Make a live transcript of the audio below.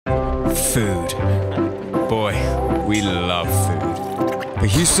Food. Boy, we love food. But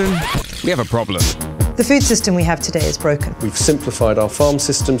Houston, we have a problem. The food system we have today is broken. We've simplified our farm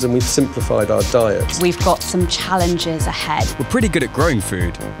systems and we've simplified our diets. We've got some challenges ahead. We're pretty good at growing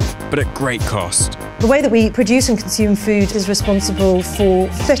food, but at great cost. The way that we produce and consume food is responsible for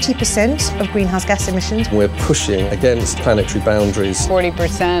 30% of greenhouse gas emissions. We're pushing against planetary boundaries.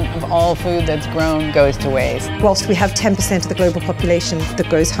 40% of all food that's grown goes to waste. Whilst we have 10% of the global population that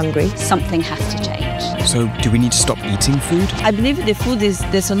goes hungry. Something has to change. So, do we need to stop eating food? I believe the food is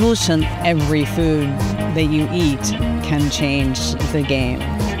the solution. Every food that you eat can change the game.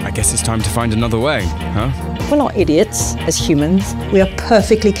 I guess it's time to find another way, huh? We're not idiots as humans. We are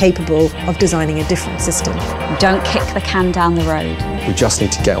perfectly capable of designing a different system. Don't kick the can down the road. We just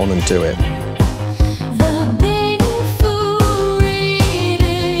need to get on and do it.